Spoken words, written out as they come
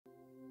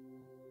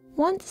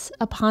Once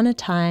upon a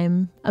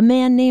time, a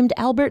man named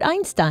Albert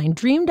Einstein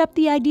dreamed up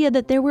the idea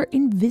that there were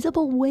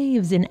invisible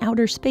waves in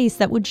outer space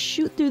that would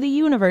shoot through the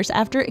universe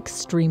after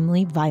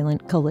extremely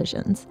violent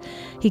collisions.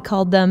 He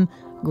called them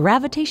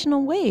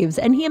gravitational waves,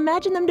 and he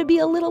imagined them to be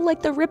a little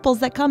like the ripples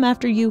that come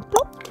after you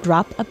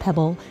drop a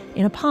pebble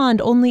in a pond,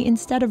 only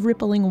instead of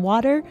rippling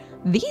water,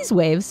 these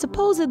waves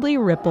supposedly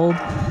rippled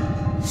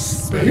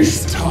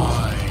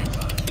space-time.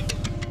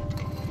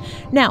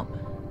 Now,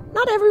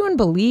 not everyone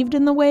believed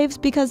in the waves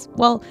because,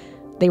 well,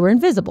 they were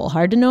invisible,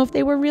 hard to know if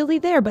they were really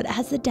there. But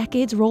as the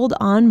decades rolled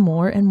on,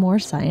 more and more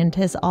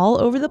scientists all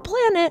over the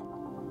planet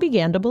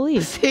began to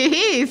believe.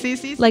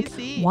 Like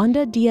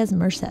Wanda Díaz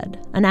Merced,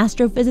 an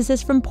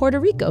astrophysicist from Puerto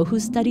Rico who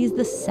studies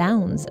the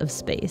sounds of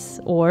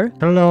space. Or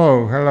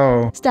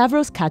Hello.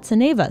 Stavros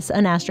Katsenayvos,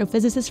 an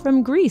astrophysicist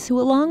from Greece who,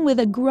 along with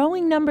a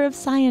growing number of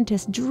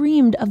scientists,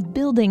 dreamed of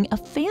building a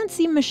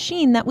fancy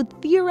machine that would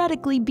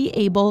theoretically be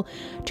able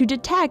to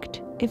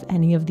detect if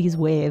any of these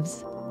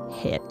waves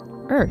hit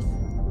Earth.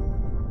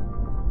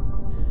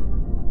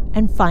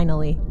 And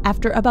finally,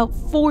 after about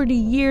 40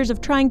 years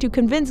of trying to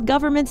convince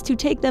governments to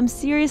take them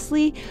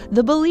seriously,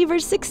 the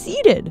believers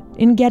succeeded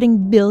in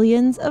getting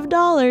billions of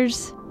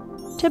dollars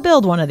to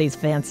build one of these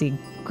fancy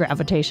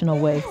gravitational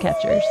wave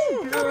catchers.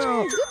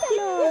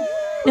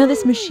 Now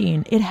this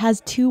machine, it has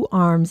 2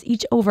 arms,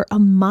 each over a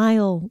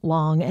mile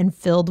long and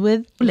filled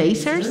with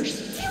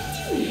lasers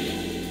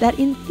that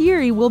in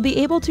theory will be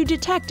able to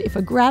detect if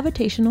a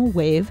gravitational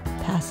wave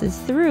passes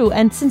through.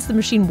 And since the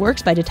machine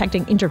works by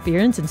detecting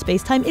interference in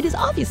space-time, it is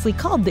obviously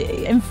called the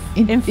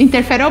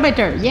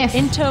Interferometer, yes.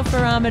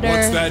 Interferometer.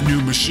 What's that new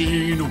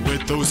machine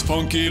with those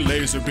funky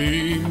laser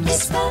beams?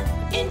 It's the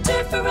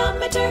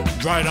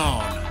interferometer. Right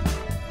on.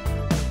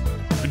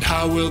 And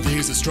how will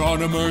these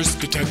astronomers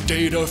detect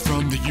data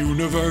from the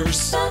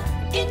universe? The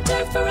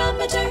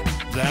interferometer.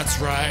 That's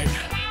right.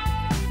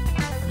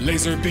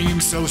 Laser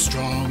beams so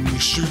strong,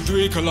 shoot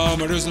 3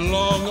 kilometers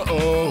long,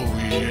 oh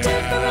yeah.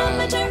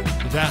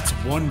 Interferometer. That's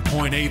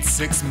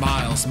 1.86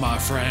 miles, my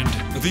friend.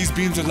 These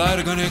beams of light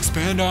are gonna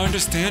expand our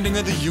understanding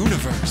of the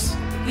universe.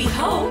 We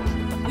hope.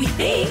 We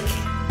think.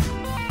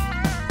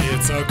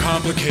 It's a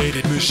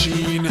complicated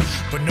machine,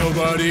 but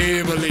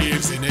nobody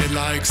believes in it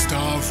like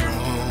Stavros.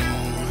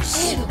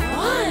 And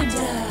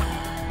Wanda.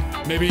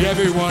 Maybe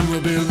everyone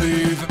will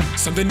believe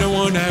something no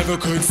one ever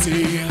could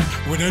see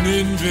when an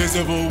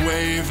invisible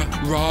wave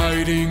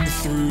riding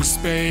through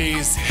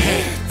space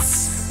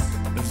hits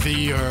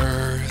the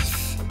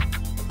Earth.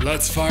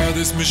 Let's fire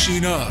this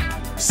machine up,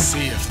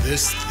 see if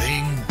this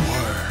thing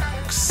works.